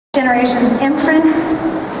generations imprint,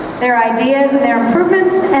 their ideas and their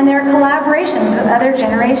improvements, and their collaborations with other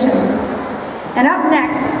generations. And up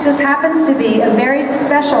next just happens to be a very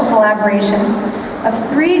special collaboration of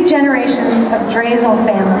 3 generations of Drazel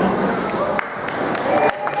family.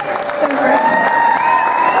 So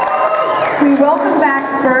we welcome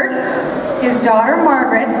back Bert, his daughter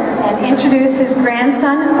Margaret, and introduce his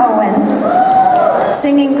grandson Owen,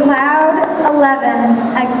 singing Cloud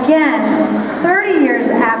 11 again 30 years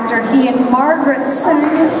after he and Margaret sang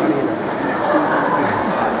it.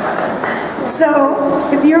 So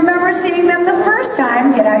if you remember seeing them the first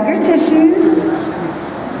time, get out your tissues.